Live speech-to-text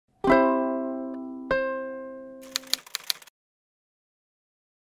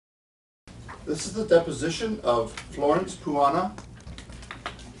This is the deposition of Florence Puana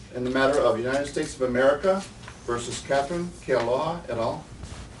in the matter of United States of America versus Katherine Kealoha et al.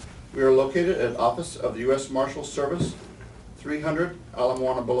 We are located at Office of the U.S. Marshals Service, 300 Ala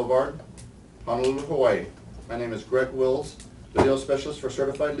Moana Boulevard, Honolulu, Hawaii. My name is Greg Wills, Video Specialist for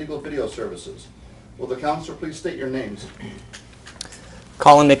Certified Legal Video Services. Will the counselor please state your names?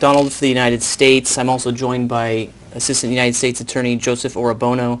 Colin McDonald for the United States. I'm also joined by Assistant United States Attorney Joseph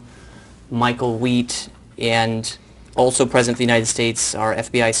Orobono, Michael Wheat, and also present for the United States are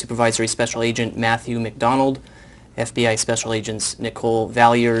FBI Supervisory Special Agent Matthew McDonald, FBI Special Agents Nicole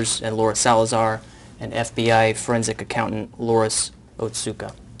Valiers and Laura Salazar, and FBI Forensic Accountant Loris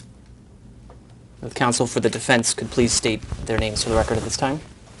Otsuka. The counsel for the defense could please state their names for the record at this time.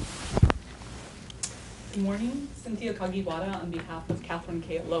 Good morning. Cynthia Kagiwara on behalf of Katherine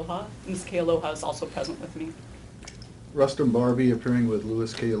Kealoha. Ms. Kealoha is also present with me. Rustin Barbie appearing with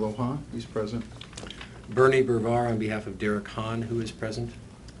Louis Kealoha. He's present. Bernie Bervar on behalf of Derek Hahn, who is present.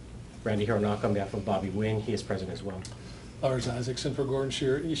 Randy Hironaka on behalf of Bobby Wynn. He is present as well. Lars Isaacson for Gordon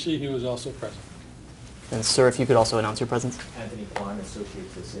Shearer Ishii. He was also present. And sir, if you could also announce your presence. Anthony Kwan,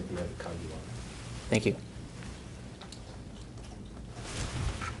 associate to Cynthia Kagiwara. Thank you.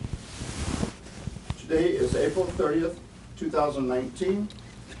 Today is April 30th, 2019.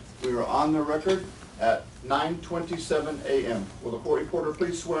 We are on the record at 9:27 a.m. Will the court reporter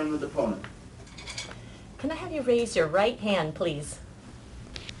please swear in the deponent? Can I have you raise your right hand, please?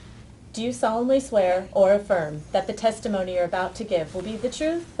 Do you solemnly swear or affirm that the testimony you're about to give will be the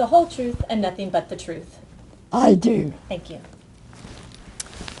truth, the whole truth, and nothing but the truth? I do. Thank you.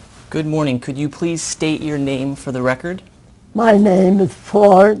 Good morning. Could you please state your name for the record? My name is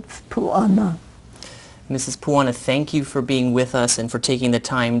Florence Puana. Mrs. Puana, thank you for being with us and for taking the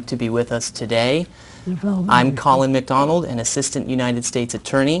time to be with us today. Well, I'm Colin McDonald, an Assistant United States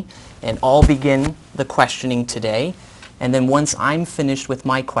Attorney, and I'll begin the questioning today. And then once I'm finished with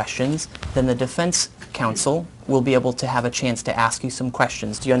my questions, then the defense counsel will be able to have a chance to ask you some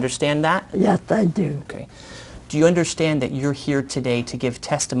questions. Do you understand that? Yes, I do. Okay. Do you understand that you're here today to give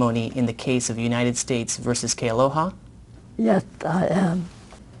testimony in the case of United States versus Kealoha? Yes, I am.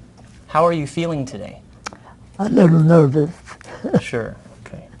 How are you feeling today? A little nervous. Sure.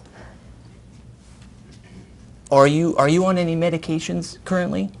 Okay. Are you on any medications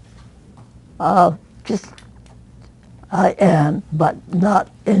currently? I am, but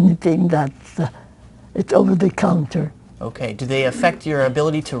not anything that's it's over the counter. Okay. Do they affect your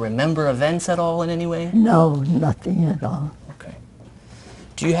ability to remember events at all in any way? No, nothing at all. Okay.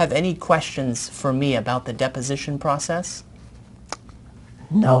 Do you have any questions for me about the deposition process?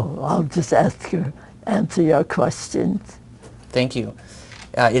 No, I'll just answer your questions. Thank you.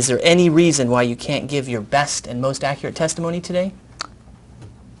 Is there any reason why you can't give your best and most accurate testimony today?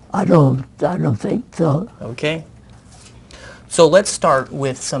 I don't think so. Okay. So let's start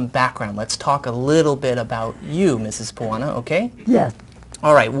with some background. Let's talk a little bit about you, Mrs. Puana, okay? Yes.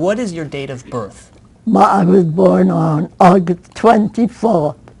 All right. What is your date of birth? I was born on August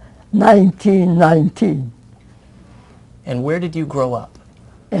 24th, 1919, And where did you grow up?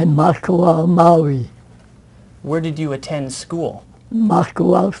 in Makawao, Maui. Where did you attend school?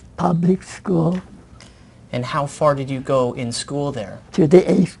 Makawao Public School And how far did you go in school there? to the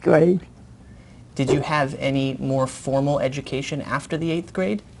 8th grade. Did you have any more formal education after the 8th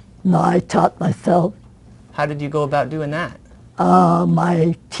grade? No, I taught myself. How did you go about doing that?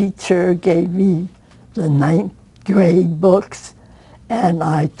 My teacher gave me the 9th grade books, and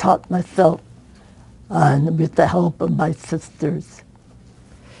I taught myself with the help of my sisters.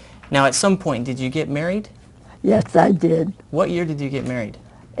 Now, at some point, did you get married? Yes, I did. What year did you get married?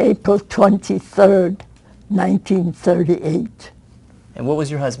 April 23rd, 1938. And what was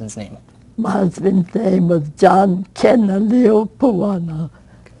your husband's name? My husband's name was John Kenaleo Puana,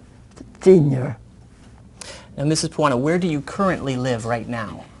 Sr. Now, Mrs. Puana, where do you currently live right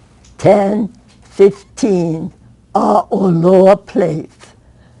now? 1015 A'oloa Place,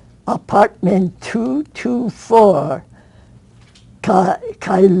 apartment 224,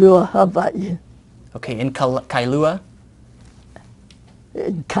 Kailua, Hawaii. Okay, in Kailua?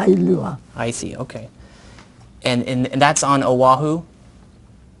 In Kailua. I see, okay. And that's on Oahu?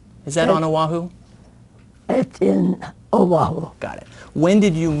 Is that on Oahu? It's in Oahu. Got it. When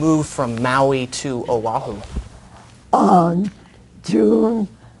did you move from Maui to Oahu? On June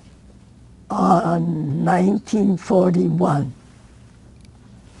 1941.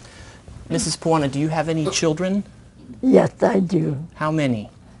 Mrs. Puana, do you have any children? Yes, I do. How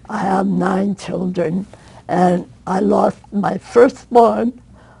many? I have 9 children, and I lost my firstborn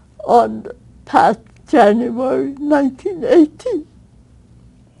on past January 1980.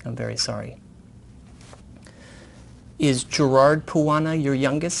 I'm very sorry. Is Gerard Puana your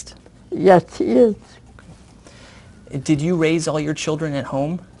youngest? Yes, he is. Did you raise all your children at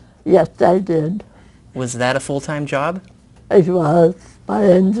home? Yes, I did. Was that a full-time job? It was. I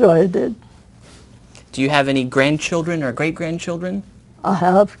enjoyed it. Do you have any grandchildren or great-grandchildren? I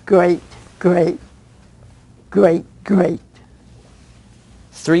have great, great, great, great.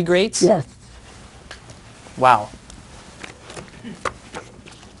 3 greats? Yes. Wow.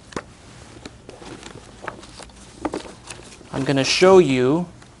 I'm going to show you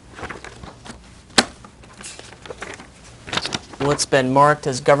what's been marked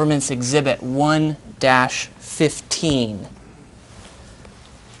as Government's Exhibit 1-15.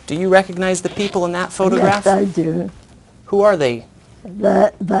 Do you recognize the people in that photograph? Yes, I do. Who are they?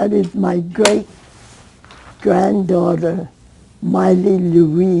 That is my great-granddaughter, Miley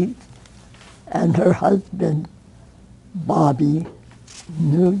Louise, and her husband, Bobby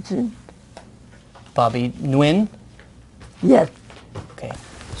Nugent. Bobby Nguyen? Yes, Okay.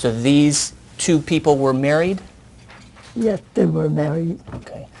 So these 2 people were married? yes, they were married.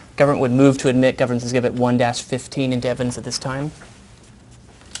 Okay. Government would move to admit Government's Exhibit 1-15 into evidence at this time.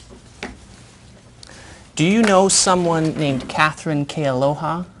 Do you know someone named Katherine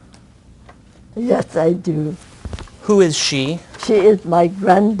Kealoha? Yes, I do. Who is she? She is my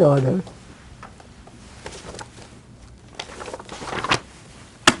granddaughter.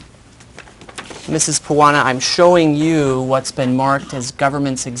 Mrs. Puana, I'm showing you what's been marked as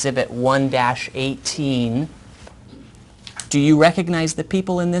Government's Exhibit 1-18. Do you recognize the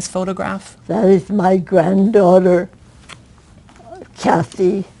people in this photograph? That is my granddaughter,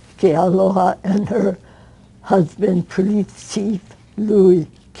 Kathy Kealoha, and her husband, Police Chief Louis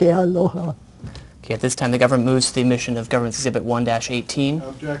Kealoha. Okay, at this time the government moves to the admission of Government's Exhibit 1-18.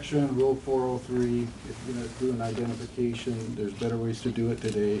 Objection, Rule 403. If you're going to do an identification, there's better ways to do it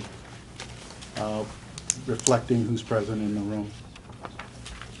today, reflecting who's present in the room.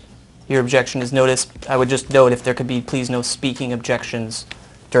 Your objection is noticed. I would just note if there could be please no speaking objections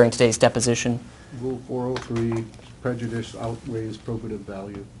during today's deposition. Rule 403, prejudice outweighs probative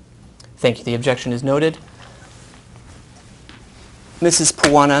value. Thank you. The objection is noted. Mrs.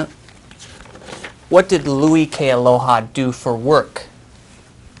 Puana, what did Louis Kealoha do for work?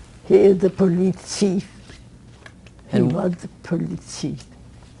 He is the police chief. He And- was the police chief.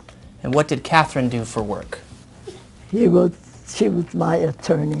 And what did Catherine do for work? She was my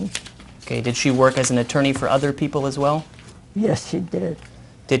attorney. Okay, did she work as an attorney for other people as well? Yes, she did.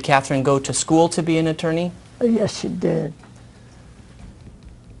 Did Catherine go to school to be an attorney? Yes, she did.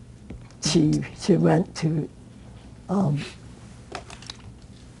 She went to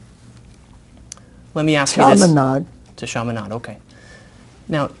Let me ask you this. Chaminade. To Chaminade, okay.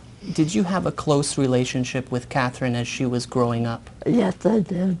 Now, did you have a close relationship with Catherine as she was growing up? Yes, I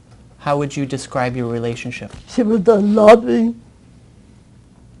did. How would you describe your relationship? She was a loving,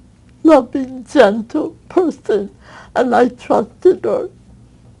 gentle person, and I trusted her.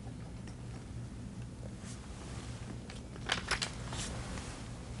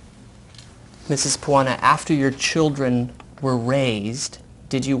 Mrs. Puana, after your children were raised,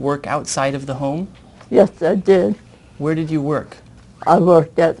 did you work outside of the home? Yes, I did. Where did you work? I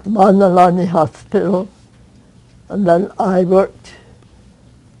worked at Manalani Hospital, and then I worked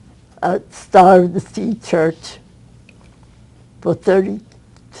at Star of the Sea Church for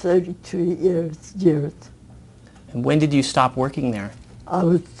 33 years. And when did you stop working there? I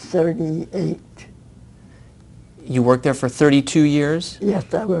was 38. You worked there for 32 years?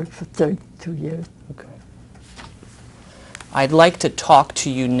 Yes, I worked for 32 years. Okay. I'd like to talk to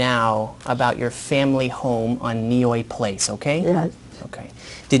you now about your family home on Nioi Place, okay? Yes, Okay.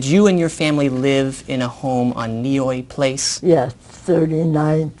 Did you and your family live in a home on Nioi Place? yes,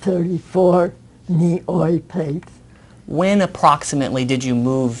 3934 Nioi Place. When approximately did you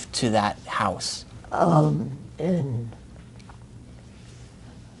move to that house? In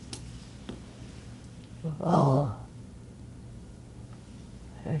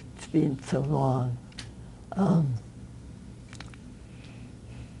it's been so long.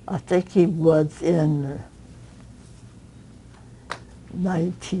 I think he was in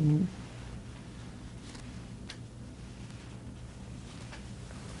 19.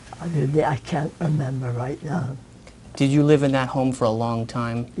 I can't remember right now. Did you live in that home for a long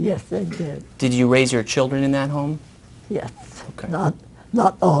time? Yes, I did. Did you raise your children in that home? Yes. Okay. Not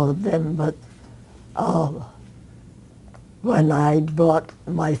all of them, but when I brought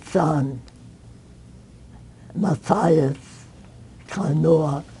my son, Matthias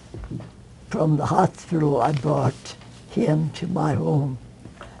Kanoa, from the hospital, I brought him to my home.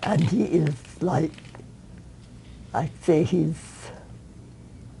 And he is like, I'd say he's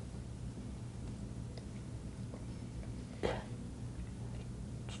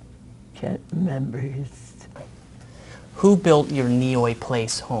can't remember his. Who built your Nioi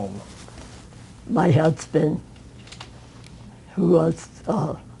Place home? My husband, who was,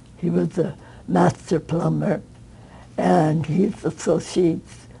 he was a master plumber, and his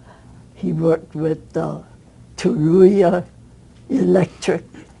associates, he worked with Teruya Electric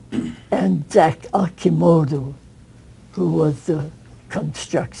and Jack Akimoto, who was the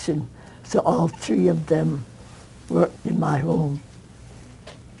construction. So all three of them worked in my home.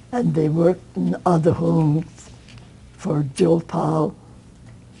 And they worked in other homes for Joe Powell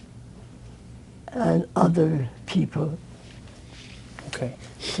and other people. Okay.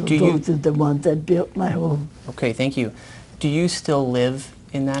 So Do those you, are the ones that built my home. okay, thank you. Do you still live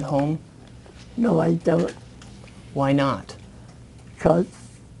in that home? No, I don't, Why not? because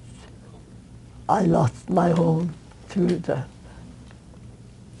I lost my home through the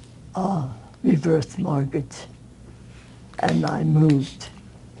reverse mortgage, and I moved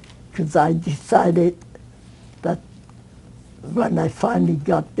because I decided that when I finally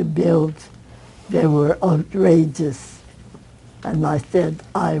got the bills, they were outrageous, and I said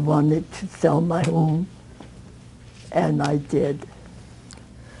I wanted to sell my home, and I did.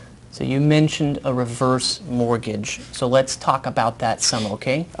 So you mentioned a reverse mortgage. So let's talk about that some,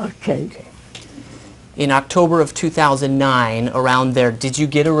 okay? Okay. In October of 2009, around there, did you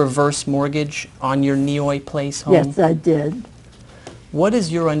get a reverse mortgage on your Nioi Place home? Yes, I did. What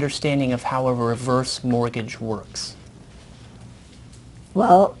is your understanding of how a reverse mortgage works?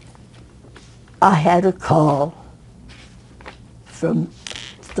 Well, I had a call from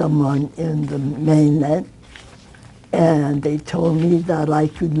someone in the mainland, and they told me that I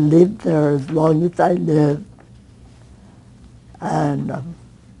could live there as long as I lived. And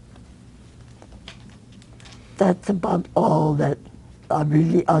that's about all that I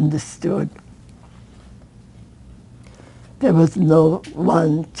really understood. There was no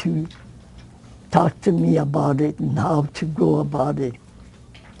one to talk to me about it and how to go about it.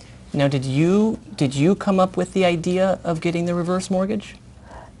 Now, did you come up with the idea of getting the reverse mortgage?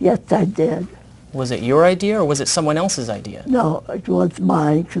 Yes, I did. Was it your idea or was it someone else's idea? No, it was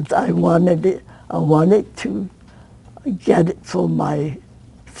mine because I wanted it. I wanted to get it for my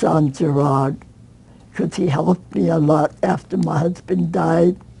son Gerard because he helped me a lot after my husband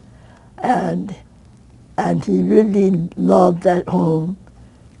died, and he really loved that home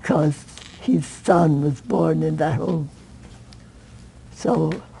because his son was born in that home.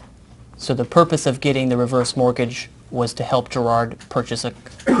 So the purpose of getting the reverse mortgage was to help Gerard purchase a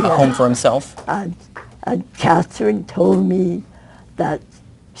home for himself? and Catherine told me that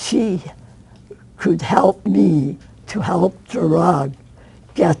she could help me to help Gerard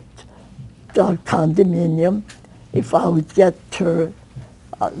get the condominium if I would get her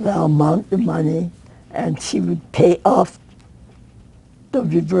the amount of money, and she would pay off the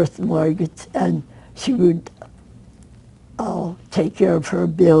reverse mortgage, and she would take care of her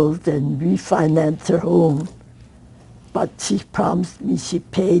bills and refinance her home. But she promised me she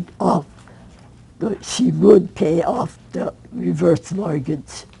would pay off the reverse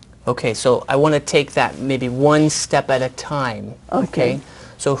mortgage. Okay, so I want to take that maybe one step at a time. Okay.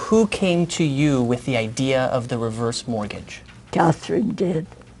 So who came to you with the idea of the reverse mortgage? Catherine did.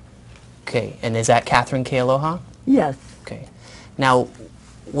 Okay, and is that Katherine Kealoha? Yes. Okay. Now,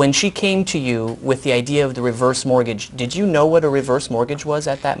 when she came to you with the idea of the reverse mortgage, did you know what a reverse mortgage was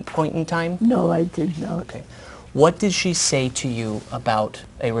at that point in time? No, I did not. Okay. What did she say to you about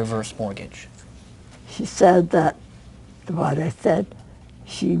a reverse mortgage? She said that what I said,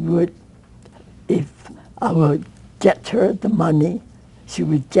 she would, if I would get her the money, she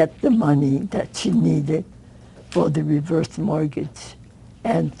would get the money that she needed for the reverse mortgage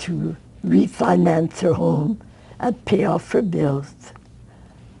and to refinance her home and pay off her bills.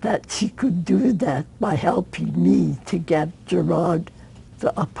 That she could do that by helping me to get Gerard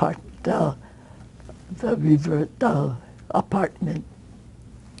the apartment.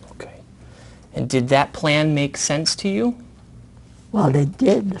 Okay. And did that plan make sense to you? Well, it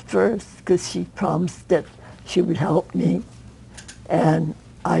did at first because she promised that she would help me, and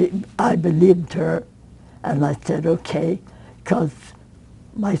I believed her, and I said okay, because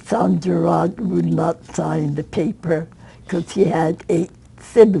my son Gerard would not sign the paper because he had 8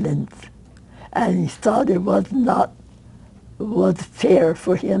 siblings, and he thought it was fair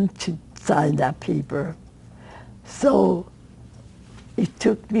for him to sign that paper. So it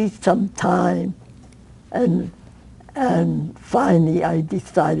took me some time, and finally I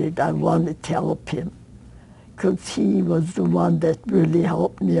decided I wanted to help him because he was the one that really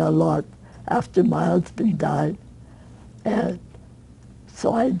helped me a lot after my husband died. And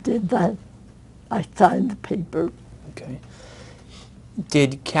so I did that. I signed the paper. Okay.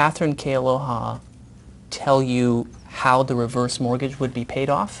 Did Katherine Kealoha tell you how the reverse mortgage would be paid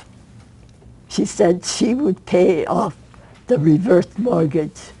off? She said she would pay off the reverse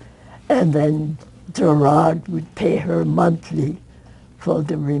mortgage, and then Gerard would pay her monthly for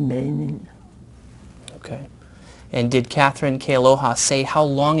the remaining. Okay. And did Katherine Kealoha say how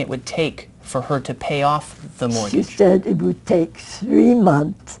long it would take for her to pay off the She mortgage? said it would take 3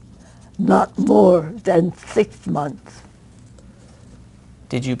 months, not more than 6 months.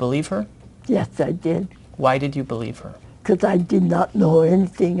 Did you believe her? Yes, I did, Why did you believe her? because I did not know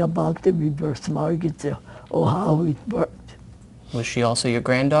anything about the reverse mortgage or how it worked. Was she also your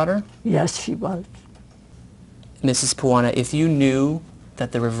granddaughter? Yes, she was. Mrs. Puana, if you knew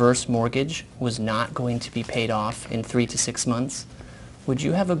that the reverse mortgage was not going to be paid off in 3 to 6 months, would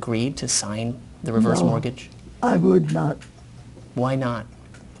you have agreed to sign the reverse No. mortgage? I would not, Why not?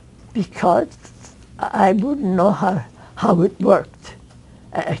 because I wouldn't know how it worked.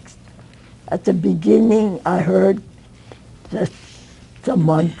 At the beginning, I heard that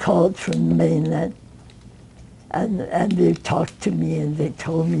someone called from the mainland, and they talked to me and they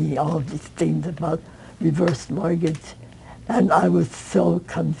told me all these things about reverse mortgage, and I was so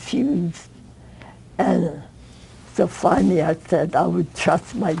confused. And so finally I said I would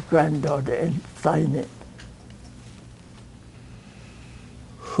trust my granddaughter and sign it.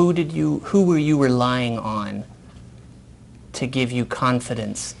 Who were you relying on to give you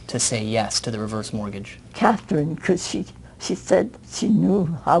confidence to say yes to the reverse mortgage? Catherine, because she said she knew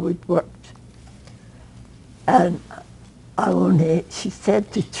how it worked. And she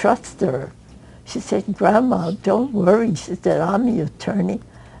said to trust her. She said, Grandma, don't worry. She said, I'm your attorney,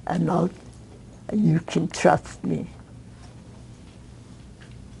 and you can trust me.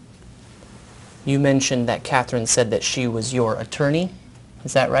 You mentioned that Katherine said that she was your attorney.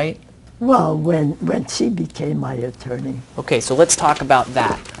 Is that right? Well, when she became my attorney. Okay, so let's talk about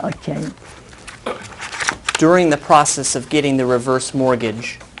that. Okay. During the process of getting the reverse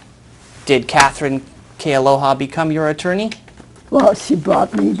mortgage, did Katherine Kealoha become your attorney? Well, she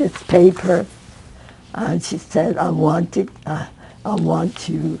brought me this paper, and she said, I want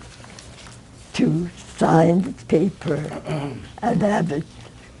you to sign this paper and have it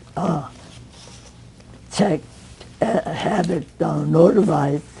checked, have it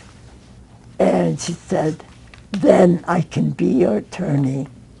notarized. And she said, then I can be your attorney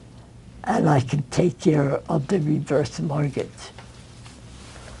and I can take care of the reverse mortgage.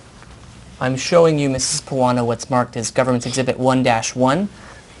 I'm showing you, Mrs. Puana, what's marked as Government Exhibit 1-1.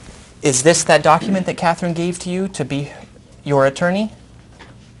 Is this that document that Katherine gave to you to be your attorney?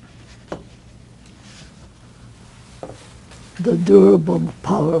 The durable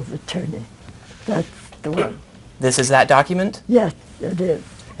power of attorney. That's the one. This is that document? Yes, it is.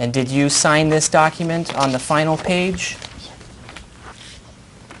 And did you sign this document on the final page?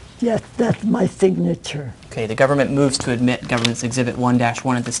 Yes, that's my signature. Okay, the government moves to admit Government's Exhibit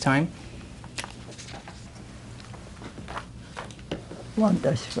 1-1 at this time.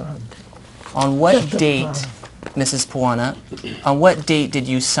 On what date, Mrs. Puana, on what date did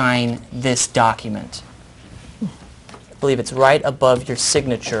you sign this document? I believe it's right above your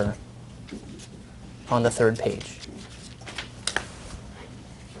signature on the 3rd page.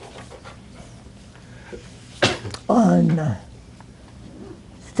 On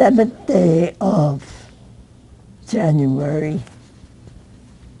 7th day of January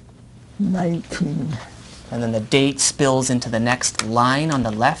 19. And then the date spills into the next line on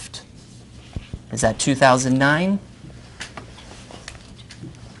the left. Is that 2009?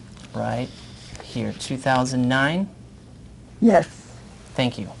 Right here, 2009. Yes,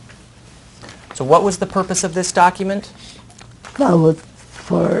 Thank you. So what was the purpose of this document? that was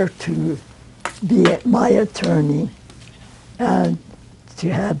for her to be my attorney and to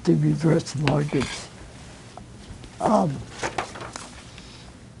have the reverse mortgage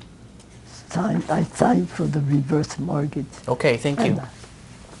signed. I signed for the reverse mortgage. Okay, thank you. And,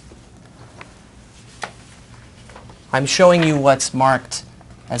 I'm showing you what's marked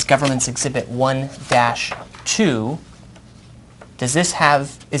as Government's Exhibit 1-2. Is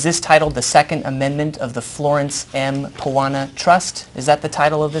this titled the Second Amendment of the Florence M. Puana Trust? Is that the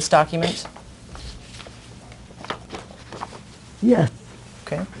title of this document? yes,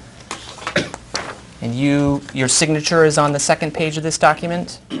 Okay. And your signature is on the 2nd page of this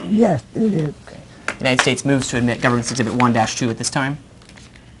document? yes, it is. Okay. The United States moves to admit Government's Exhibit 1-2 at this time.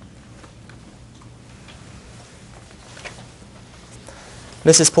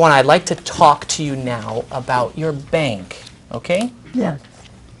 Mrs. Puana, I'd like to talk to you now about your bank, okay? Yes,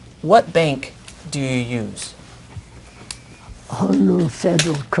 What bank do you use? Honolulu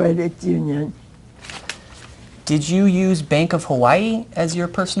Federal Credit Union. Did you use Bank of Hawaii as your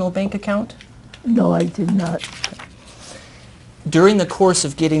personal bank account? No, I did not. During the course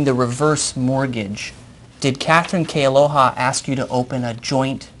of getting the reverse mortgage, did Katherine Kealoha ask you to open a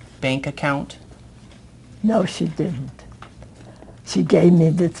joint bank account? No, she didn't. She gave me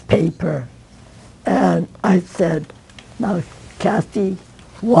this paper, and I said, now, Kathy,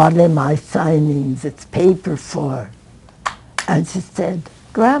 what am I signing this paper for? And she said,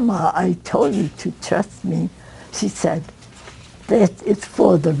 Grandma, I told you to trust me. She said, that is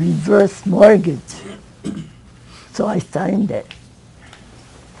for the reverse mortgage. So I signed it.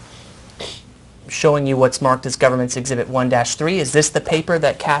 Showing you what's marked as Government's Exhibit 1-3. Is this the paper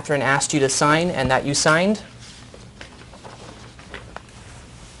that Katherine asked you to sign and that you signed?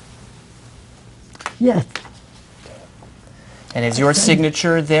 Yes, And is your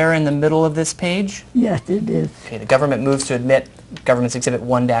signature there in the middle of this page? yes, it is. Okay, the government moves to admit Government's Exhibit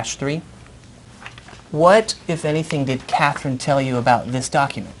 1-3. What, if anything, did Katherine tell you about this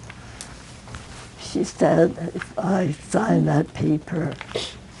document? She said if I sign that paper,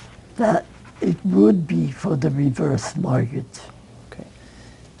 that it would be for the reverse mortgage. Okay.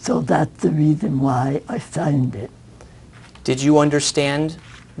 So that's the reason why I signed it. Did you understand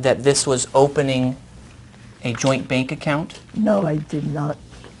that this was opening a joint bank account? No, I did not.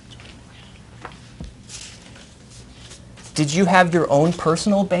 Did you have your own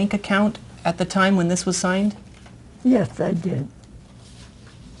personal bank account at the time when this was signed? Yes, I did.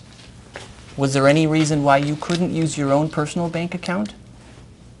 Was there any reason why you couldn't use your own personal bank account?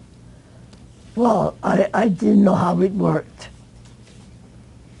 Well, I didn't know how it worked.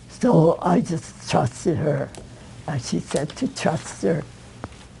 So I just trusted her. And she said to trust her.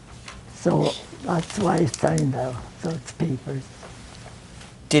 So that's why I signed those papers.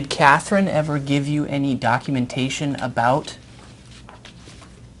 Did Katherine ever give you any documentation about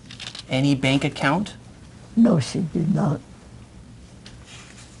any bank account? No, she did not.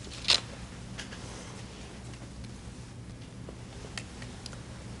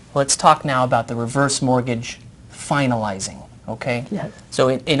 Let's talk now about the reverse mortgage finalizing, okay? Yes. So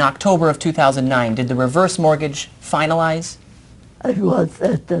in October of 2009, did the reverse mortgage finalize? It was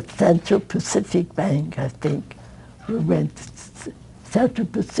at the Central Pacific Bank, I think. We went to Central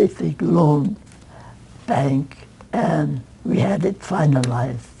Pacific Loan Bank, and we had it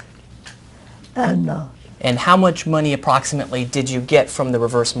finalized. And how much money approximately did you get from the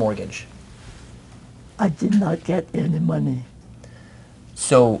reverse mortgage? I did not get any money.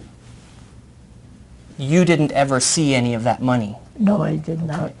 So you didn't ever see any of that money? No, I did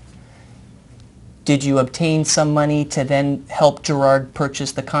not. Did you obtain some money to then help Gerard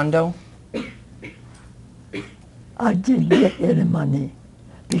purchase the condo? I didn't get any money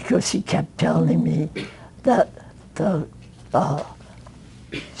because she kept telling me that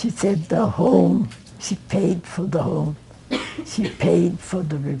she said the home, she paid for the home, she paid for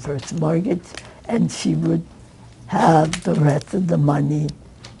the reverse mortgage, and she would have the rest of the money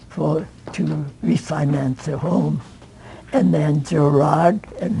to refinance her home. And then Gerard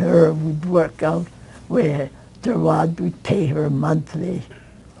and her would work out where Gerard would pay her monthly.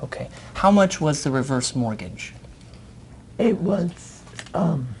 Okay. How much was the reverse mortgage? It was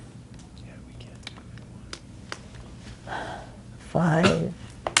five.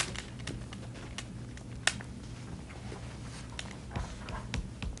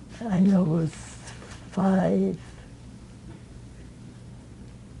 I know it was five.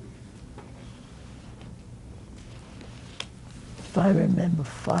 If I remember,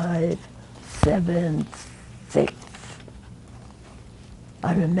 5, 7, 6.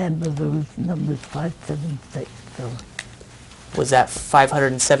 I remember those numbers, 5, 7, 6. So. Was that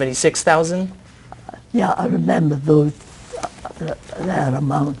 576,000? Yeah, I remember those, that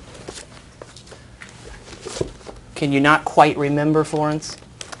amount. Can you not quite remember, Florence?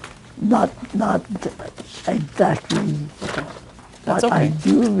 Not exactly, That's but I okay.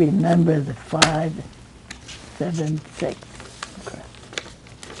 do remember the 5, 7, 6. Okay.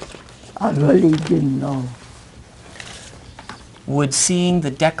 I really didn't know. Would seeing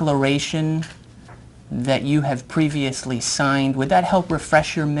the declaration that you have previously signed, would that help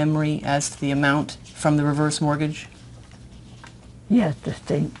refresh your memory as to the amount from the reverse mortgage? Yes, I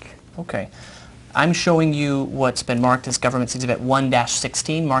think. Okay. I'm showing you what's been marked as Government's Exhibit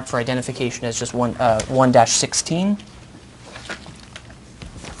 1-16, marked for identification as just 1-16.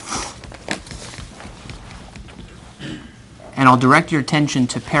 And I'll direct your attention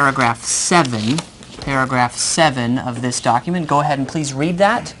to paragraph 7 of this document. Go ahead and please read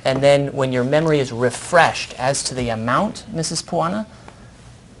that, and then when your memory is refreshed as to the amount, Mrs. Puana.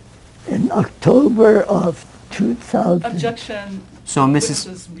 In October of 2000. Objection. So, Mrs.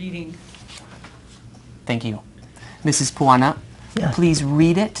 Witness's reading. Thank you. Mrs. Puana, Yeah. please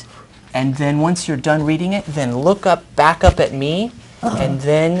read it, and then once you're done reading it, then look back up at me, and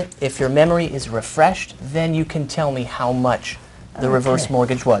then if your memory is refreshed, then you can tell me how much the reverse Okay.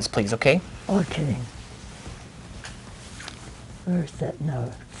 mortgage was, please, okay? Okay. Where's that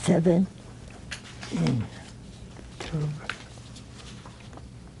now? 7 in October.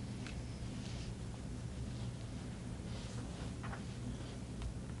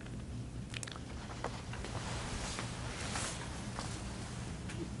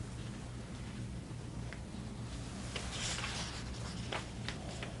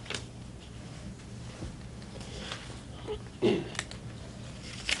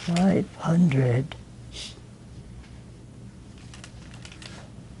 $500.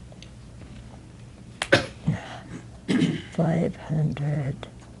 $500.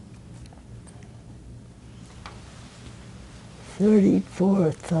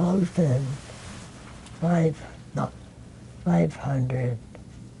 34,000. 500.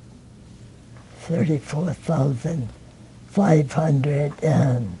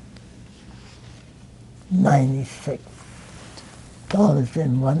 34,596 dollars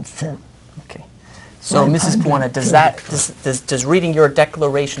and 1 cent. Okay. So, Mrs. Puana, does reading your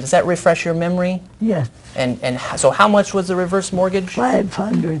declaration, does that refresh your memory? Yes, And so how much was the reverse mortgage?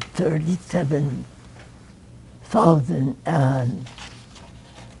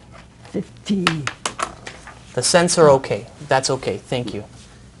 537,050. The cents are okay. That's okay. Thank you.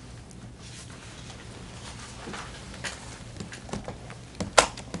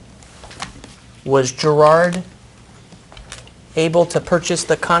 Was Gerard able to purchase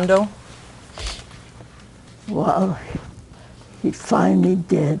the condo? Well, he finally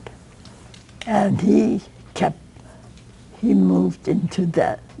did, and he moved into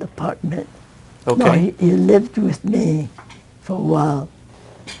that apartment. No, Okay. he lived with me for a while,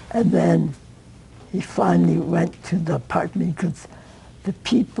 and then he finally went to the apartment because the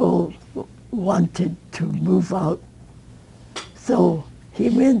people wanted to move out. So he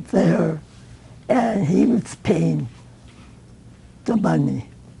went there, and he was paying the money.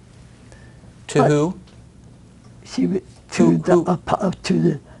 To But- who? She w- Who-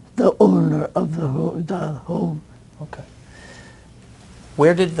 to the owner of the home. Okay.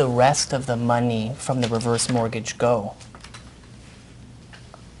 Where did the rest of the money from the reverse mortgage go?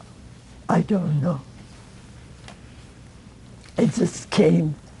 I don't know. It just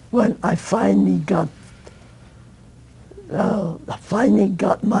came when I finally got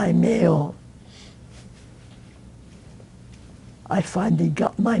my mail. I finally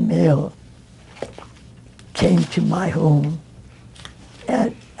got my mail. Came to my home,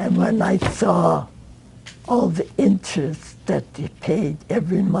 and when I saw all the interest that they paid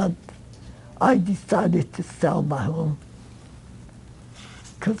every month, I decided to sell my home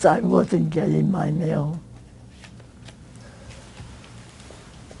because I wasn't getting my mail.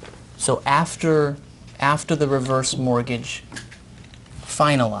 So after the reverse mortgage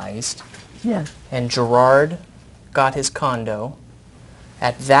finalized Yes, and Gerard got his condo,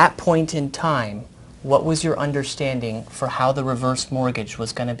 at that point in time, what was your understanding for how the reverse mortgage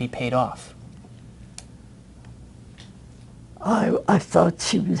was going to be paid off? I thought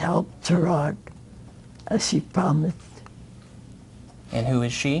she would help Gerard, as she promised And who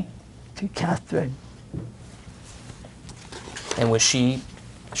is she? to Catherine. And was she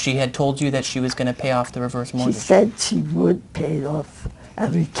had told you that she was going to pay off the reverse She mortgage? said she would pay it off,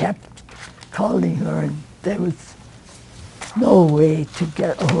 and we kept calling her, and there was no way to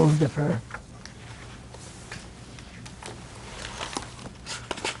get a hold of her.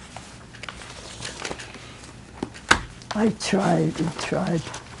 I tried and tried.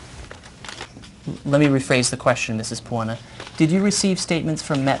 Let me rephrase the question, Mrs. Puana. Did you receive statements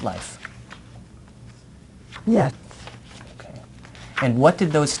from MetLife? Yes, Okay. And what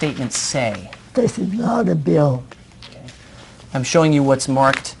did those statements say? this is not a bill. I'm showing you what's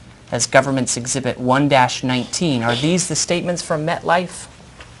marked as Government's Exhibit 1-19. Are these the statements from MetLife?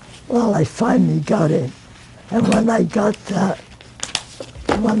 Well, I finally got it. And when I got that,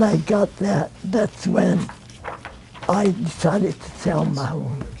 that's when I decided to sell my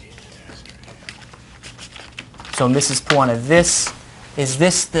home. So, Mrs. Puana, is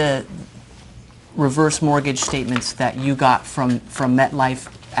this the reverse mortgage statements that you got from MetLife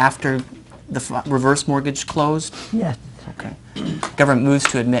after the reverse mortgage closed? Yes, Okay. Government moves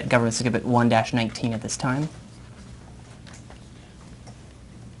to admit Government's Exhibit 1-19 at this time.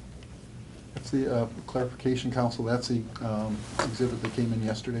 That's the clarification, council, that's the exhibit that came in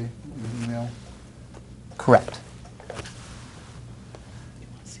yesterday, in the email. Correct.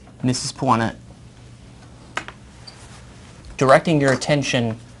 Mrs. Puana, directing your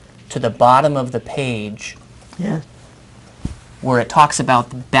attention to the bottom of the page, yes, where it talks about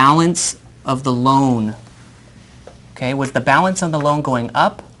the balance of the loan. Okay, was the balance on the loan going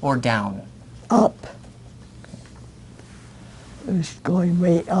up or down? Up. It was going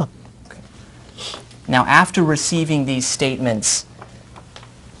way up. Now, after receiving these statements,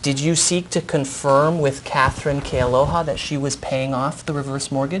 did you seek to confirm with Katherine Kealoha that she was paying off the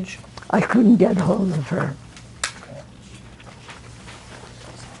reverse mortgage? I couldn't get hold of her.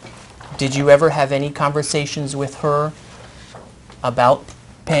 Did you ever have any conversations with her about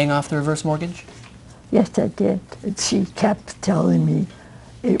paying off the reverse mortgage? Yes, I did. And she kept telling me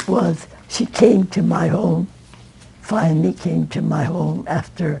she came to my home, finally came to my home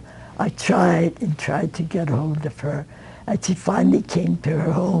after I tried to get hold of her. And she finally came to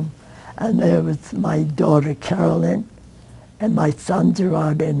her home. And there was my daughter, Carolyn, and my son,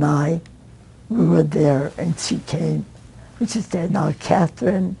 Gerard, and I. We were there, and she came. And she said, now,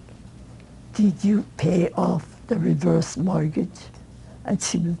 Catherine, did you pay off the reverse mortgage? And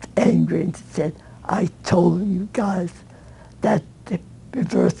she was angry and she said, I told you guys that the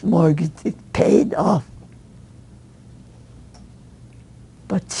reverse mortgage is paid off.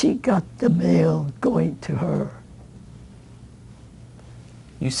 But she got the mail going to her.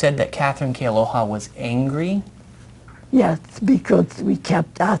 You said that Katherine Kealoha was angry? Yes, because we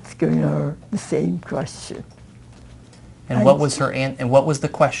kept asking her the same question. And what was what was the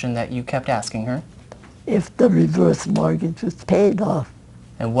question that you kept asking her? If the reverse mortgage was paid off.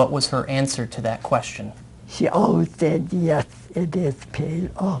 And what was her answer to that question? She always said, yes, it is paid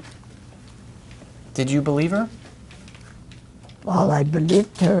off. Did you believe her? Well, I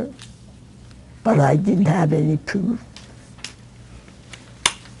believed her, but I didn't have any proof.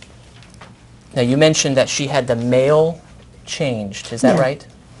 Now, you mentioned that she had the mail changed. Is that Yeah. right?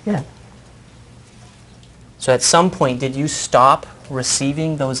 Yeah. So at some point, did you stop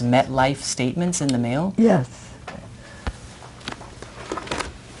receiving those MetLife statements in the mail? Yes.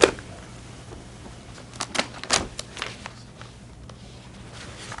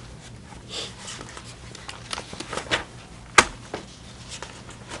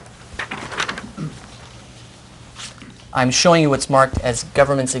 I'm showing you what's marked as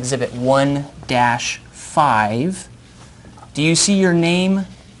Government's Exhibit 1-5. Do you see your name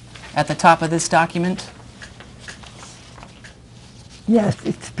at the top of this document? Yes,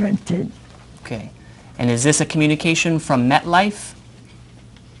 it's printed. Okay. And is this a communication from MetLife?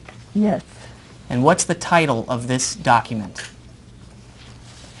 Yes. And what's the title of this document?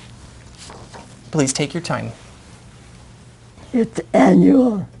 Please take your time. It's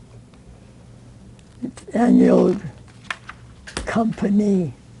annual. It's annual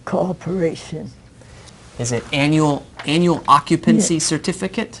company cooperation. Is it annual occupancy Yes.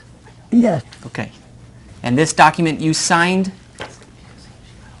 certificate? Yes. Okay. And this document you signed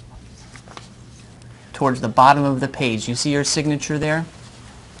towards the bottom of the page. You see your signature there?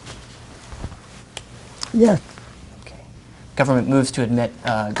 Yes. Okay. Government moves to admit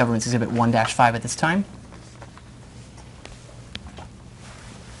Government's Exhibit 1-5 at this time.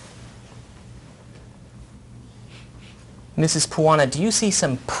 Mrs. Puana, do you see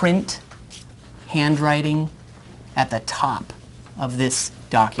some print handwriting at the top of this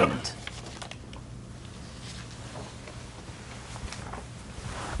document?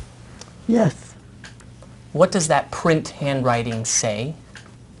 Yes. What does that print handwriting say?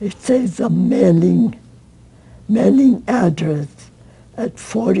 It says a mailing address at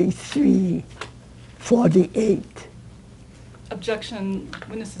 4348 Objection,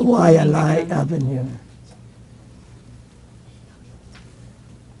 witnesses. Wailea Avenue.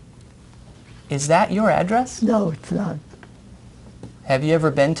 Is that your address? No, it's not. Have you ever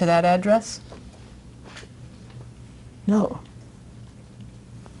been to that address? No.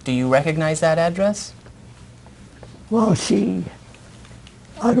 Do you recognize that address? Well,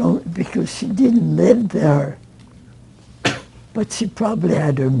 because she didn't live there, but she probably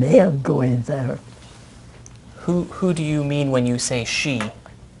had her mail going there. Who do you mean when you say she?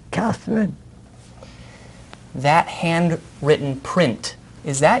 Catherine. That handwritten print,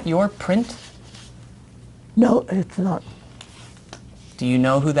 is that your print? No, it's not. Do you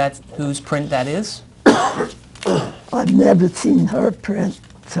know whose print that is? I've never seen her print,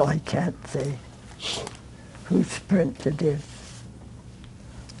 so I can't say whose print it is.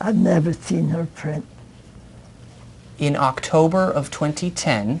 I've never seen her print. In October of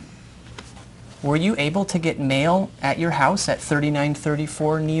 2010, were you able to get mail at your house at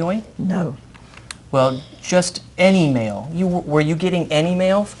 3934 Nioi? No. Well, just any mail. Were you getting any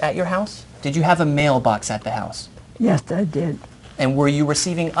mail at your house? Did you have a mailbox at the house? Yes, I did. And were you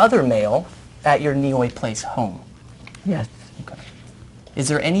receiving other mail at your Nioi Place home? Yes. Okay. Is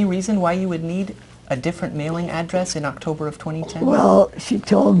there any reason why you would need a different mailing address in October of 2010? Well, she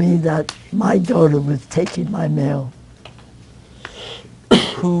told me that my daughter was taking my mail.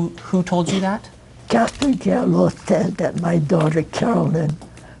 Who told you that? Katherine Kealoha said that my daughter Carolyn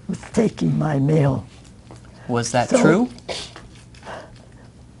was taking my mail. Was that So- true?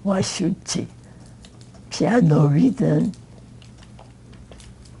 Why should she? She had no reason.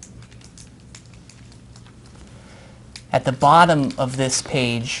 At the bottom of this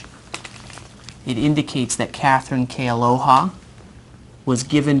page, it indicates that Katherine Kealoha was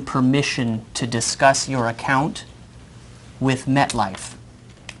given permission to discuss your account with MetLife.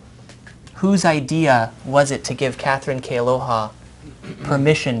 Whose idea was it to give Katherine Kealoha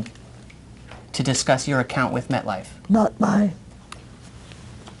permission to discuss your account with MetLife? Not mine.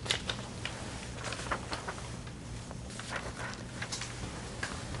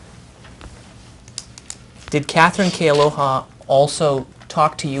 Did Katherine Kealoha also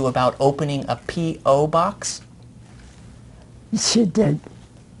talk to you about opening a P.O. box? She did.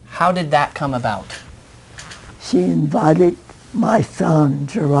 How did that come about? She invited my son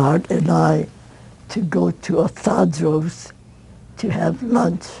Gerard and I to go to Osadro's to have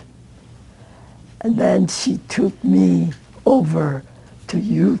lunch. And then she took me over to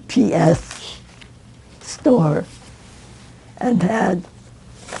UPS store and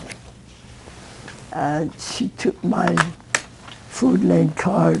she took my food lane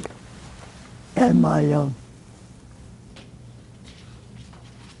card and my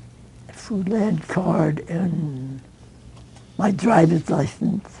food land card and my driver's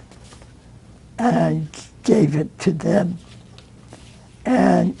license and gave it to them.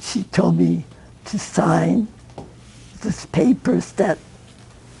 And she told me to sign these papers that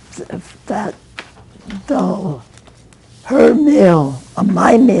her mail,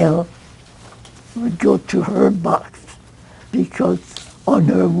 my mail, would go to her box because on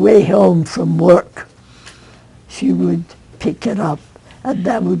her way home from work, she would pick it up, and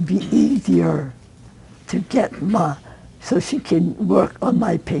that would be easier to get so she can work on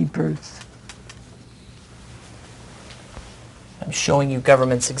my papers. I'm showing you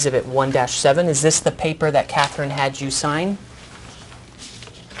Government's Exhibit 1-7. Is this the paper that Katherine had you sign?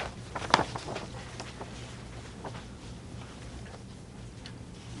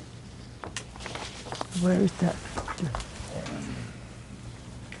 Where is that?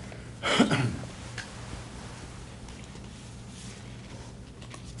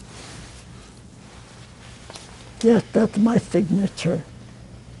 Yes, that's my signature.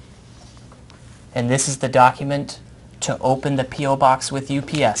 And this is the document to open the P.O. box with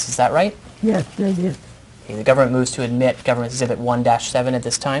UPS. Is that right? Yes, that is. Okay, the government moves to admit Government Exhibit 1-7 at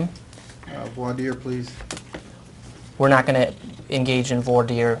this time. Voir dire, please. We're not going to engage in voir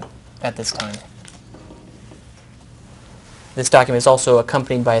dire at this time. This document is also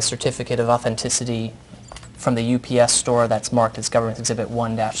accompanied by a certificate of authenticity from the UPS store that's marked as Government Exhibit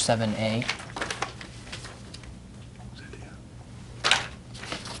 1-7A.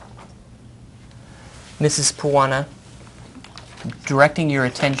 Mrs. Puana, directing your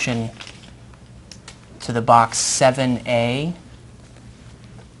attention to the box 7A,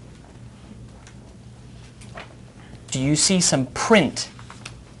 do you see some print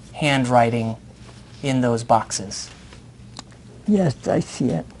handwriting in those boxes? Yes, I see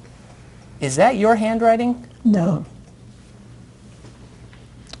it. Is that your handwriting? No,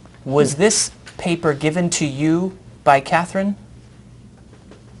 Was this paper given to you by Katherine?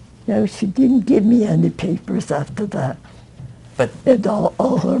 no, she didn't give me any papers after that. But,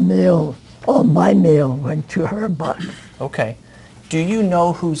 All her mail, all my mail went to her box. okay. Do you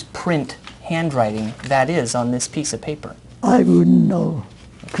know whose print handwriting that is on this piece of paper? I wouldn't know,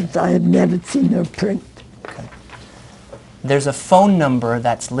 because I have never seen her print. Okay. There's a phone number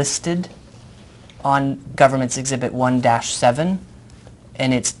that's listed on Government's Exhibit 1-7,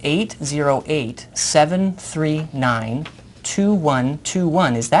 and it's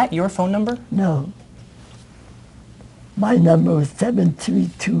 808-739-2121. Is that your phone number? No. My number was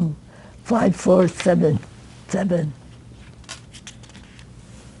 732-5477.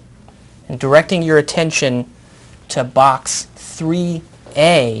 And directing your attention to box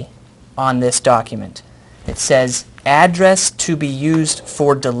 3A on this document. It says, address to be used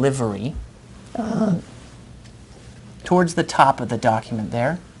for delivery. Towards the top of the document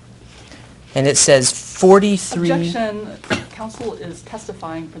there. And it says 43... Objection, counsel is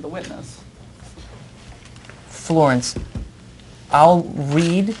testifying for the witness. Florence, I'll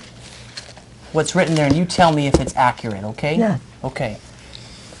read what's written there and you tell me if it's accurate, okay? Yeah. Okay.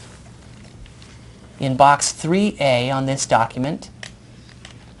 In box 3A on this document,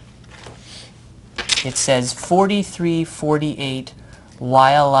 it says 4348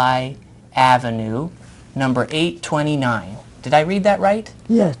 Wailea Avenue, number 829. Did I read that right?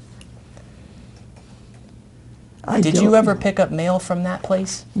 Yes. Did you ever pick up mail from that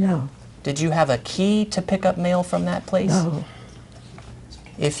place? No. Did you have a key to pick up mail from that place? No.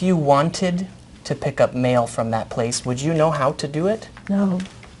 If you wanted to pick up mail from that place, would you know how to do it? No.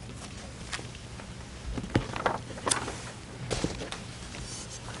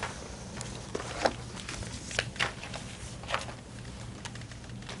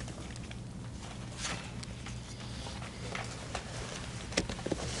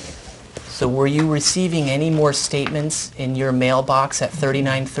 So were you receiving any more statements in your mailbox at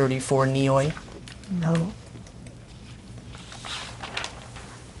 3934 Nioi? No.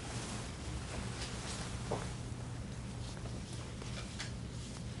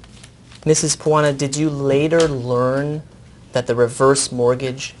 Mrs. Puana, did you later learn that the reverse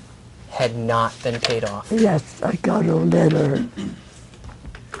mortgage had not been paid off? Yes, I got a letter.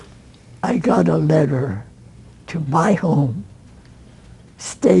 I got a letter to my home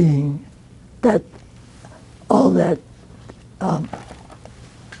stating that all that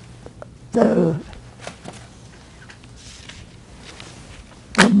the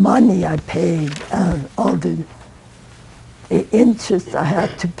money I paid and all the interest I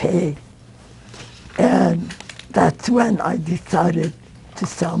had to pay, and that's when I decided to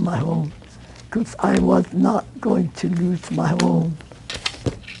sell my home, because I was not going to lose my home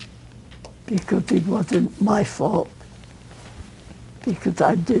because it wasn't my fault, because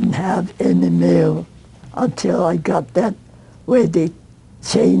I didn't have any mail until I got that where they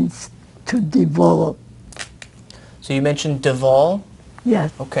changed to Devolve. So you mentioned Duval?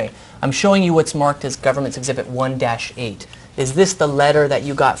 Yes, Okay. I'm showing you what's marked as Government's Exhibit 1-8. Is this the letter that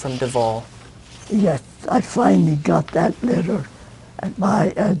you got from Duval? yes, I finally got that letter at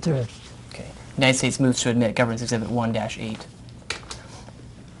my address. Okay. United States moves to admit Government's Exhibit 1-8.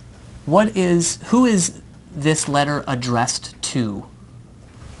 Who is this letter addressed to?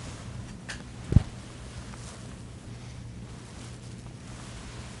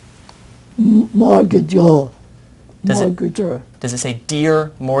 Mortgagor. Does it say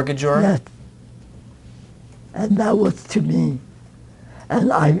Dear Mortgagor? Yes. And that was to me.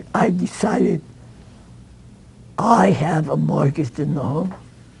 And I decided I have a mortgage in the home.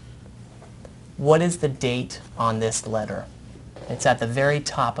 What is the date on this letter? It's at the very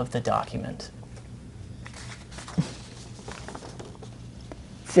top of the document.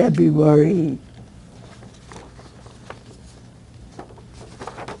 February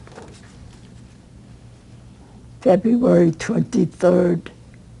 23rd,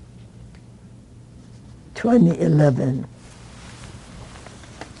 2011.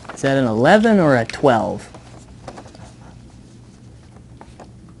 Is that an 11 or a 12?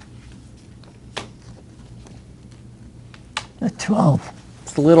 A 12.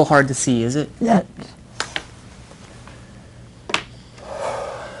 It's a little hard to see, is it? Yes.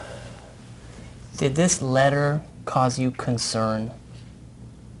 Did this letter cause you concern?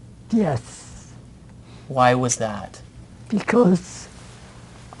 Yes. Why was that? Because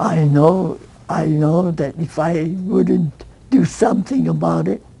I know that if I wouldn't do something about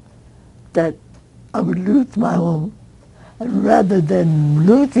it, that I would lose my home. And rather than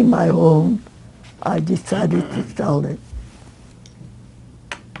losing my home, I decided to sell it.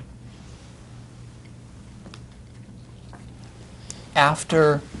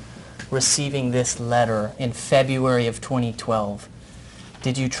 After receiving this letter in February of 2012,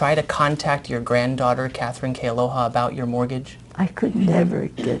 did you try to contact your granddaughter, Katherine Kealoha, about your mortgage? I could never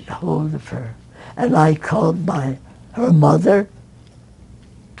get hold of her. And I called her mother,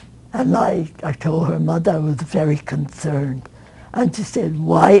 and I told her mother I was very concerned. And she said,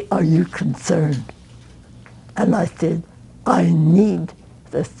 "Why are you concerned?" And I said, "I need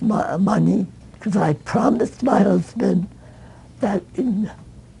this money because I promised my husband that in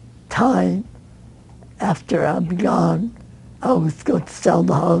time after I'm gone, I was going to sell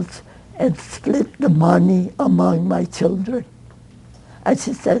the house and split the money among my children." And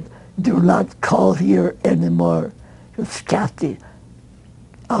she said, "Do not call here anymore because Kathy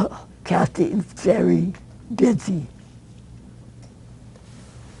is very busy."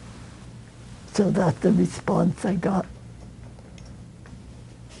 So that's the response I got.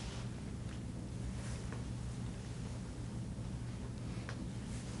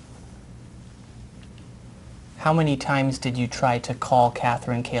 How many times did you try to call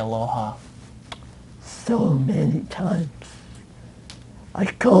Katherine Kealoha? So many times. I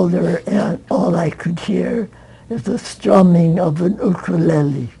called her and all I could hear is the strumming of an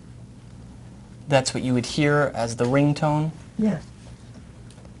ukulele. That's what you would hear as the ringtone? Yes.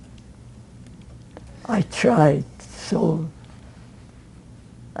 I tried so,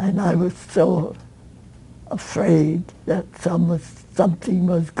 And I was so afraid that something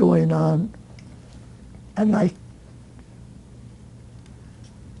was going on. And I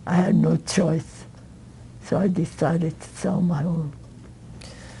had no choice. So I decided to sell my home.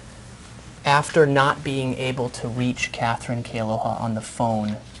 After not being able to reach Katherine Kealoha on the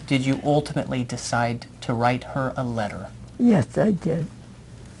phone, did you ultimately decide to write her a letter? Yes, I did.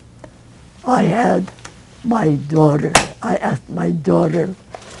 I had my daughter, I asked my daughter,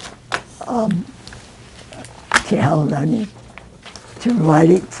 Kealoha, to write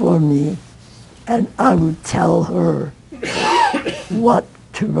it for me, and I would tell her what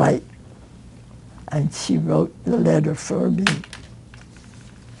to write. And she wrote the letter for me.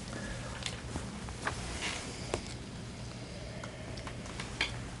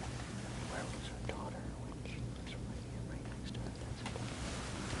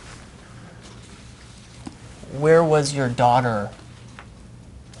 Where was your daughter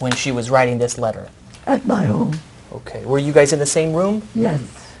when she was writing this letter? At my home, Okay. Were you guys in the same room? yes.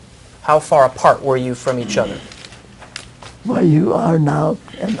 How far apart were you from each other? Where you are now,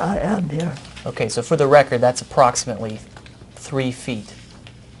 and I am here. Okay, so for the record, that's approximately 3 feet.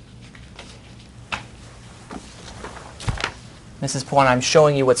 Mrs. Puana, I'm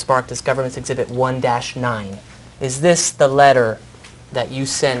showing you what's marked as Government's Exhibit 1-9. Is this the letter that you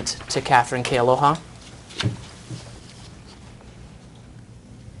sent to Katherine Kealoha?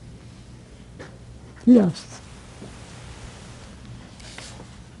 Yes,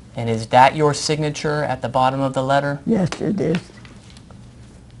 And is that your signature at the bottom of the letter? yes, it is.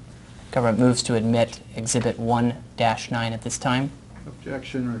 Government moves to admit Exhibit 1-9 at this time.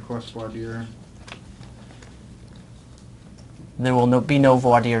 Objection, request voir dire. There will be no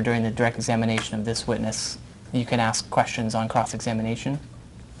voir dire during the direct examination of this witness. You can ask questions on cross-examination.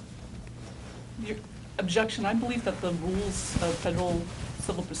 Your objection, I believe that the rules of federal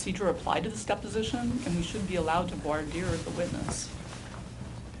civil procedure apply to this deposition, and we should be allowed to voir dire the witness.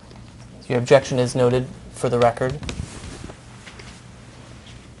 Your objection is noted for the record.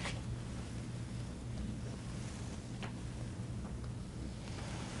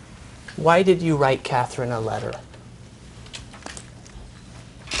 Why did you write Katherine a letter?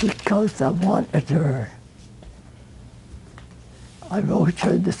 Because I wanted her. I wrote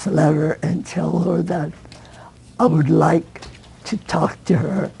her this letter and tell her that I would like to talk to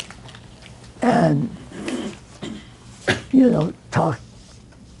her and, talk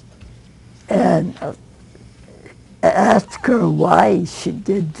and ask her why she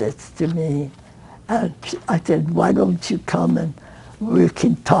did this to me. And I said, why don't you come and we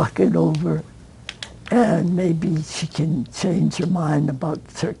can talk it over, and maybe she can change her mind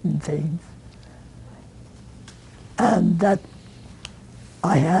about certain things. And that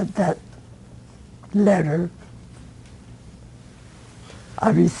I had that letter.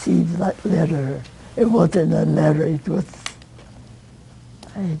 I received that letter. It wasn't a letter, it was,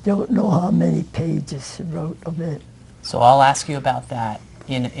 I don't know how many pages she wrote of it. So I'll ask you about that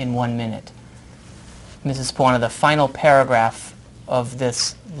in 1 minute. Mrs. Puana, the final paragraph of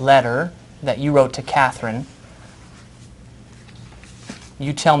this letter that you wrote to Katherine,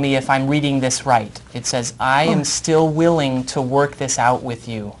 you tell me if I'm reading this right. It says, I am still willing to work this out with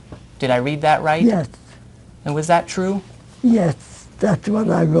you. Did I read that right? Yes, And was that true? yes, that's what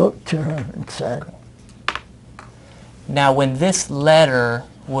I wrote to her and said. Now, when this letter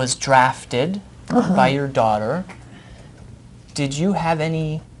was drafted by your daughter, did you have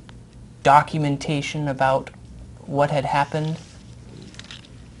any documentation about what had happened?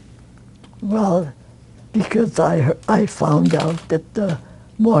 Well, because I found out that the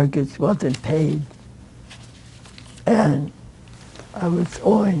mortgage wasn't paid, and I was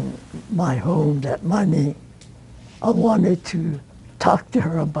owing my home that money. I wanted to talk to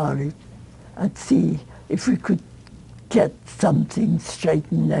her about it and see if we could get something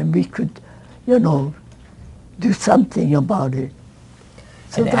straightened and we could, do something about it.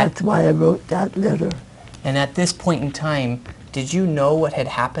 So And that's why I wrote that letter. And at this point in time, did you know what had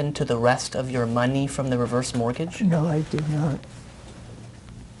happened to the rest of your money from the reverse mortgage? No, I did not.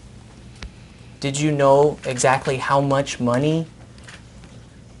 Did you know exactly how much money?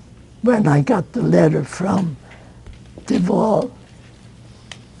 When I got the letter from Duvall,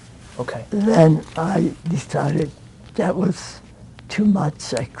 Okay. then I decided that was too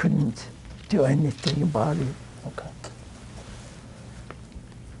much. I couldn't do anything about it. Okay.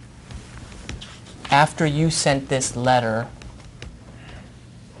 After you sent this letter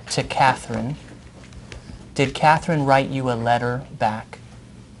to Katherine, did Katherine write you a letter back?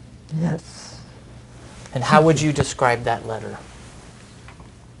 Yes. And how would you describe that letter?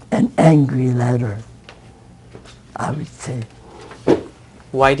 An angry letter, I would say.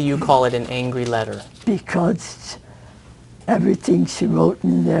 Why do you call it an angry letter? because everything she wrote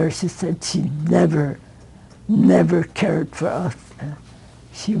in there, she said she never cared for us.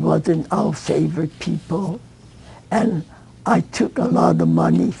 She wasn't our favorite people. And I took a lot of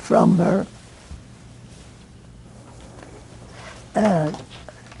money from her. And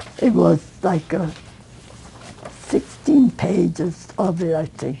it was like 16 pages of it, I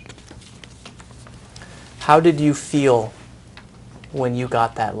think. How did you feel when you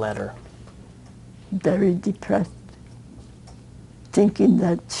got that letter? Very depressed, thinking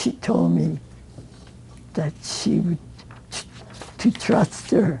that she told me that she would, to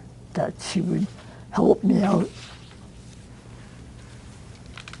trust her, that she would help me out.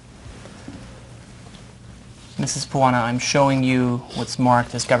 Mrs. Puana, I'm showing you what's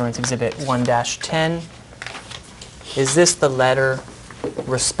marked as Government Exhibit 1-10. Is this the letter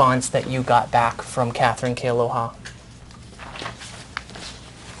response that you got back from Katherine Kealoha?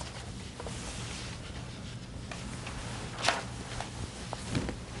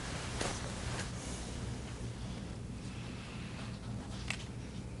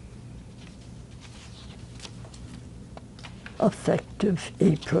 Effective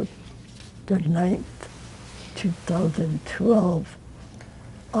April the 9th, 2012.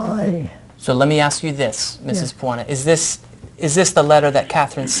 So let me ask you this, Mrs. Puana. Is this the letter that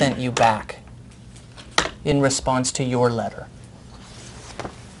Katherine sent you back in response to your letter?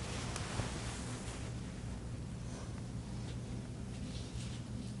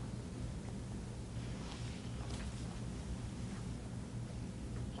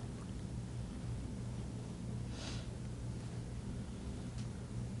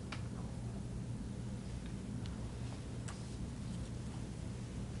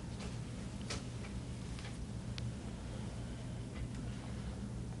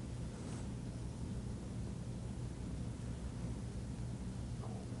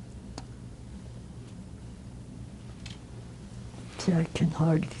 See, I can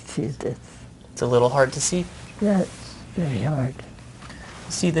hardly see this. It's a little hard to see. That's very hard.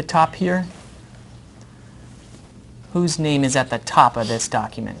 See the top here? Whose name is at the top of this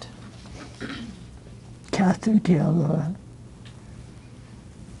document? Katherine Kealoha.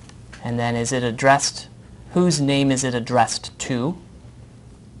 And then is it addressed? Whose name is it addressed to?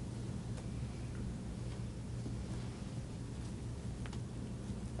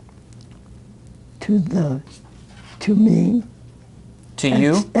 To me. To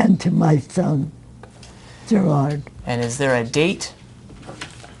you? And to my son, Gerard. And is there a date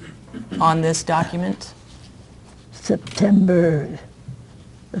on this document? September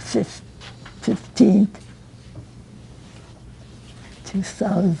the 15th,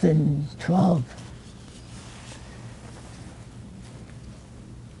 2012.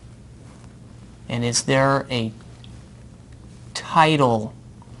 And is there a title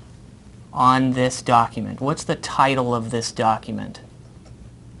on this document? What's the title of this document?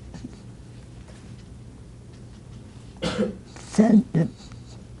 Sent the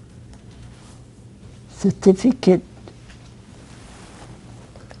certificate.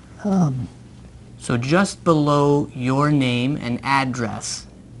 So just below your name and address,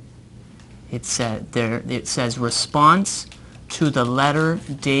 it says response to the letter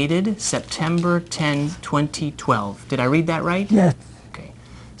dated September 10, 2012. Did I read that right? Yes. Okay.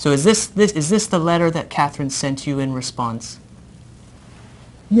 So is this the letter that Katherine sent you in response?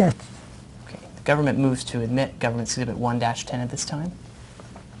 Yes. Okay. The government moves to admit Government Exhibit 1-10 at this time.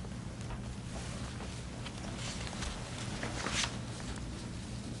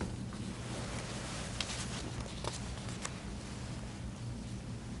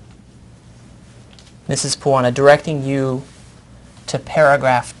 Mrs. Puana, directing you to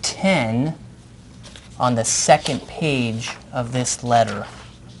paragraph 10 on the second page of this letter.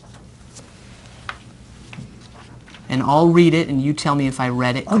 And I'll read it and you tell me if I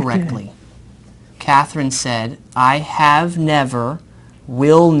read it correctly. Okay. Katherine said, I have never,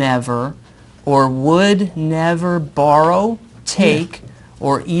 will never, or would never borrow, take,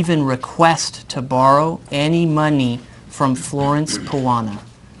 or even request to borrow any money from Florence Puana.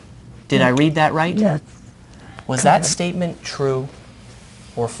 Did I read that right? Yes. Was that Correct. statement true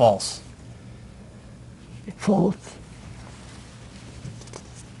or false? False.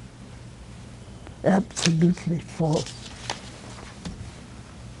 Absolutely false.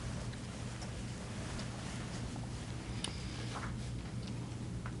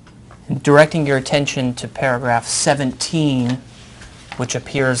 Directing your attention to paragraph 17, which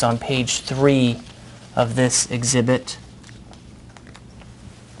appears on page 3 of this exhibit.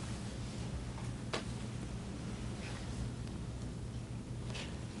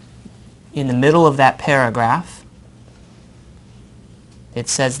 In the middle of that paragraph, It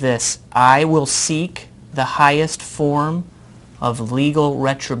says this: I will seek the highest form of legal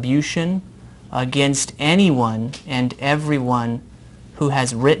retribution against anyone and everyone who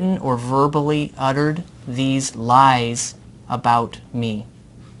has written or verbally uttered these lies about me.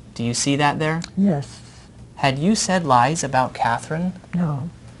 Do you see that there? Yes. Had you said lies about Katherine? No,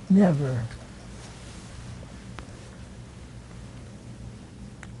 never.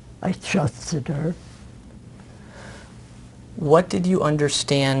 I trusted her. What did you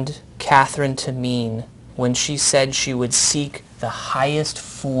understand Katherine to mean when she said she would seek the highest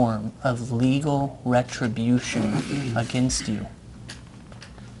form of legal retribution against you?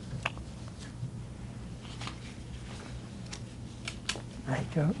 I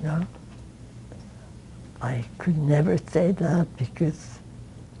don't know. I could never say that because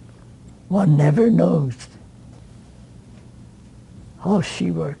one never knows how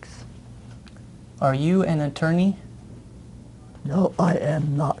she works. Are you an attorney? No, I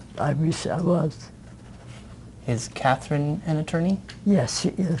am not. I wish I was. Is Katherine an attorney? Yes, she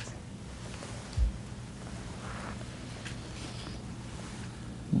is.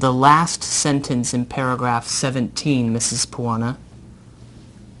 The last sentence in paragraph 17, Mrs. Puana,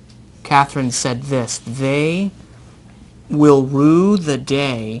 Katherine said this: they will rue the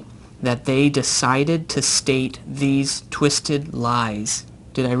day that they decided to state these twisted lies.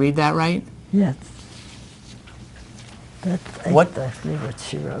 Did I read that right? Yes. That's What- exactly what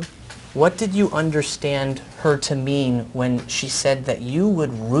she wrote. What did you understand her to mean when she said that you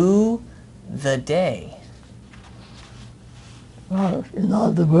would rue the day? Well, in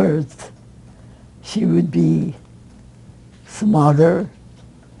other words, she would be smarter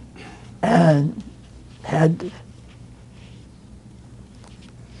and had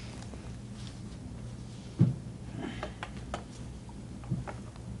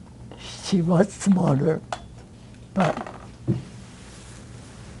she was smarter, but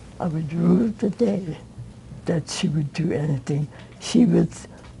I would rue the day that she would do anything. She was,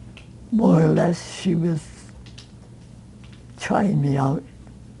 more or less, she was trying me out.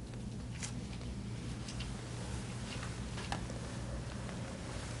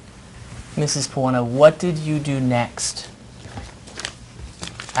 Mrs. Puana, what did you do next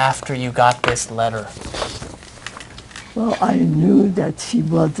after you got this letter? Well, I knew that she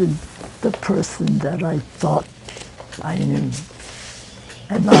wasn't the person that I thought I knew,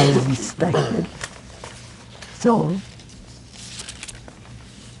 and I respected. So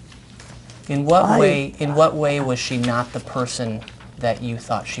In what way was she not the person that you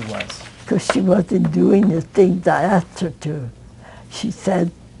thought she was? because she wasn't doing the things I asked her to. She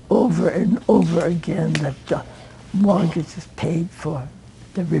said over and over again that the mortgage was paid for,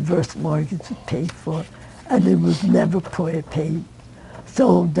 the reverse mortgage was paid for, and it was never paid.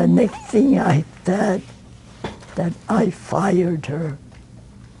 So the next thing I said, that I fired her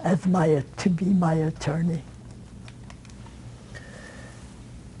as to be my attorney.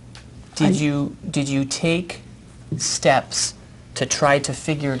 Did you take steps to try to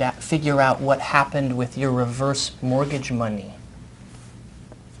figure out what happened with your reverse mortgage money?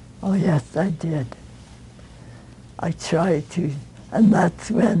 Oh yes, I did. I tried to, and that's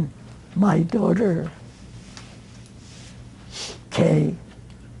when my daughter Kay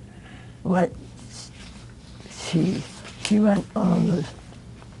went. She went on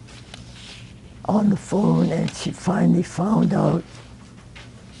the phone, and she finally found out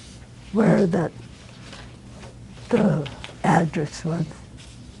where the address was.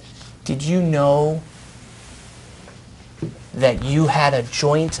 Did you know that you had a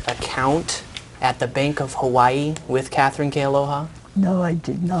joint account at the Bank of Hawaii with Katherine Kealoha? No, I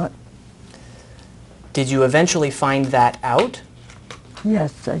did not. Did you eventually find that out?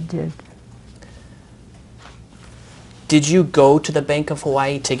 Yes, I did. Did you go to the Bank of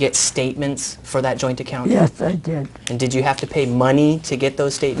Hawaii to get statements for that joint account? Yes, I did. And did you have to pay money to get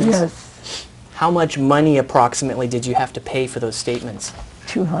those statements? Yes, How much money approximately did you have to pay for those statements?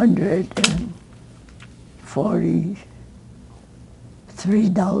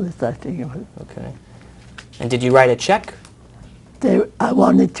 $243, I think it was. Okay. And did you write a check? I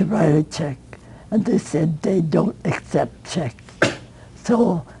wanted to write a check, and they said they don't accept checks.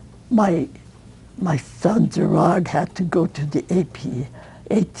 So my son Gerard had to go to the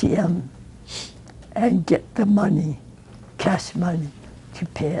ATM and get the money, cash money, to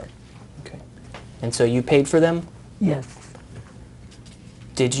pay it. Okay. And so you paid for them? Yes,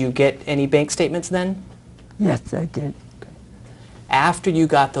 Did you get any bank statements then? yes, I did. After you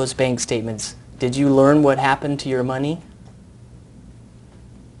got those bank statements, did you learn what happened to your money?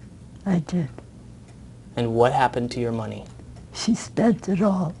 I did. And what happened to your money? She spent it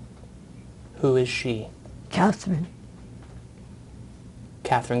all. Who is she? Catherine.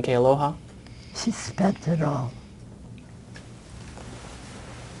 Katherine Kealoha? She spent it all.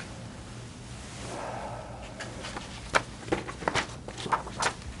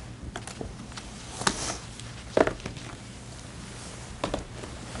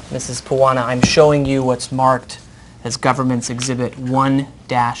 Mrs. Puana, I'm showing you what's marked as Government's Exhibit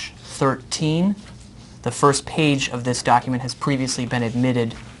 1-13. The first page of this document has previously been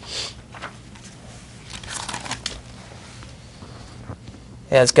admitted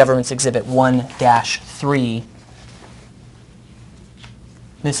as Government's Exhibit 1-3.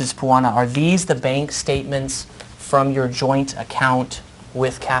 Mrs. Puana, are these the bank statements from your joint account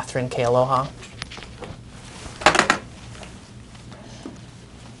with Katherine Kealoha?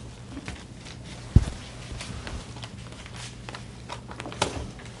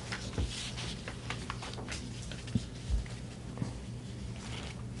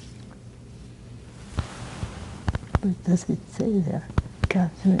 What does it say there,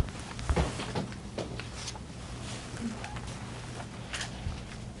 Catherine?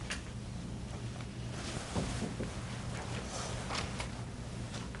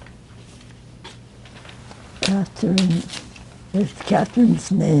 Catherine, there's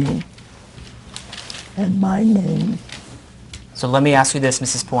Catherine's name and my name. So let me ask you this,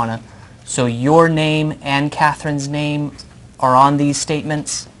 Mrs. Puana. So your name and Catherine's name are on these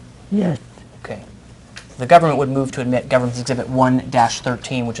statements? Yes, Okay. The government would move to admit Government's Exhibit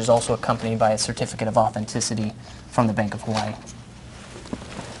 1-13, which is also accompanied by a certificate of authenticity from the Bank of Hawaii.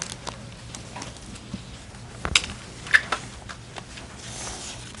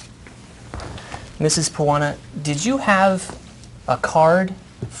 Mrs. Puana, did you have a card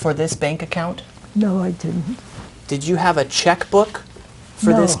for this bank account? no, I didn't. Did you have a checkbook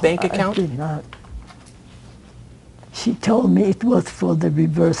for this bank I account? did not. She told me it was for the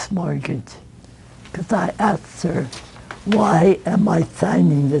reverse mortgage. Because I asked her, why am I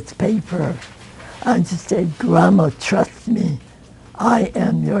signing this paper? And she said, Grandma, trust me. I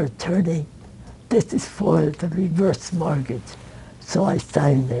am your attorney. This is for the reverse mortgage. So I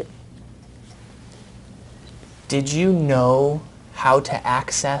signed it. Did you know how to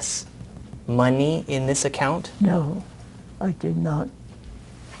access money in this account? No, I did not.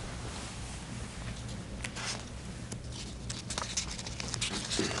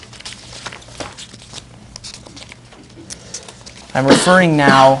 I'm referring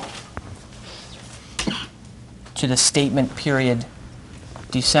now to the statement period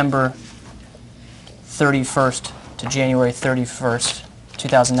December 31st to January 31st,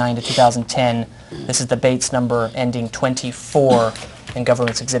 2009 to 2010. This is the Bates number ending 24 in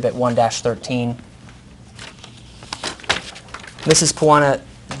Government's Exhibit 1-13. Mrs. Puana,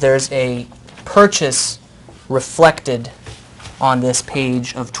 there's a purchase reflected on this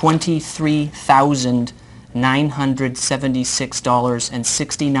page of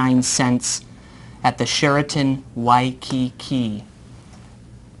 $23,976.69 at the Sheraton Waikiki.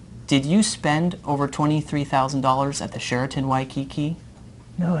 Did you spend over $23,000 at the Sheraton Waikiki?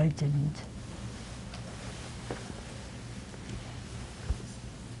 No, I didn't.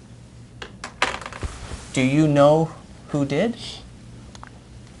 Do you know who did?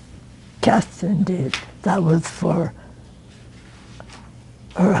 Catherine did. That was for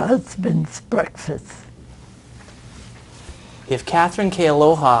her husband's breakfast. If Katherine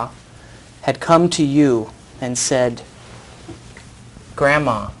Kealoha had come to you and said,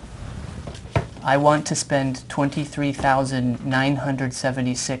 Grandma, I want to spend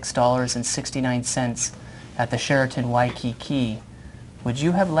 $23,976.69 at the Sheraton Waikiki, would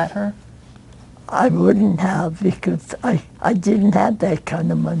you have let her? I wouldn't have because I didn't have that kind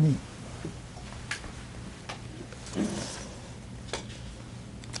of money.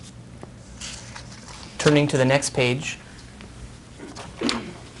 Turning to the next page.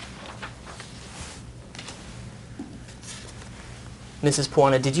 Mrs.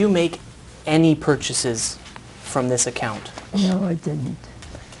 Puana, did you make any purchases from this account? No, I didn't.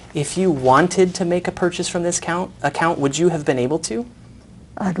 If you wanted to make a purchase from this account, would you have been able to?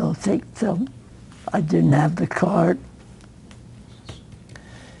 I don't think so. I didn't have the card.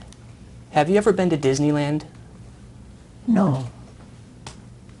 Have you ever been to Disneyland? No.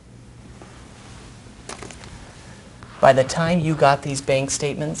 By the time you got these bank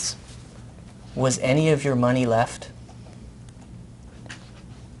statements, was any of your money left?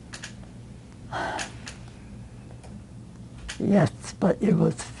 Yes, but it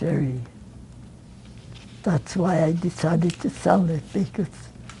was very... That's why I decided to sell it, because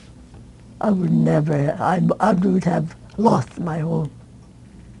I would never, I would have lost my home.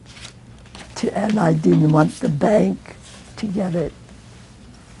 And I didn't want the bank to get it.